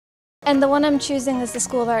And the one I'm choosing is the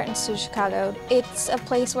School of Art Institute of Chicago. It's a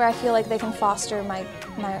place where I feel like they can foster my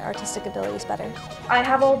artistic abilities better. I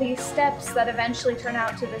have all these steps that eventually turn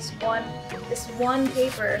out to this one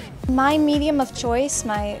paper. My medium of choice,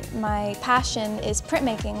 my passion is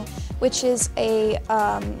printmaking, which is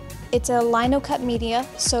it's a lino-cut media.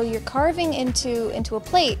 So you're carving into a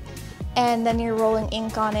plate, and then you're rolling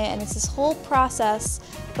ink on it, and it's this whole process,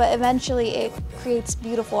 but eventually it creates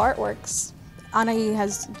beautiful artworks.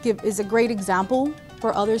 Anaid is a great example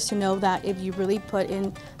for others to know that if you really put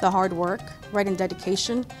in the hard work, right, and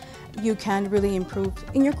dedication, you can really improve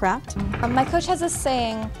in your craft. My coach has a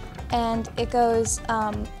saying, and it goes,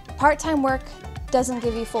 part-time work doesn't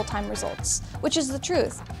give you full-time results, which is the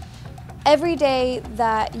truth. Every day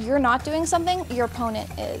that you're not doing something, your opponent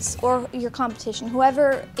is, or your competition.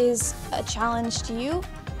 Whoever is a challenge to you,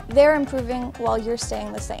 they're improving while you're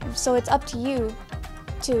staying the same. So it's up to you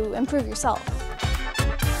to improve yourself.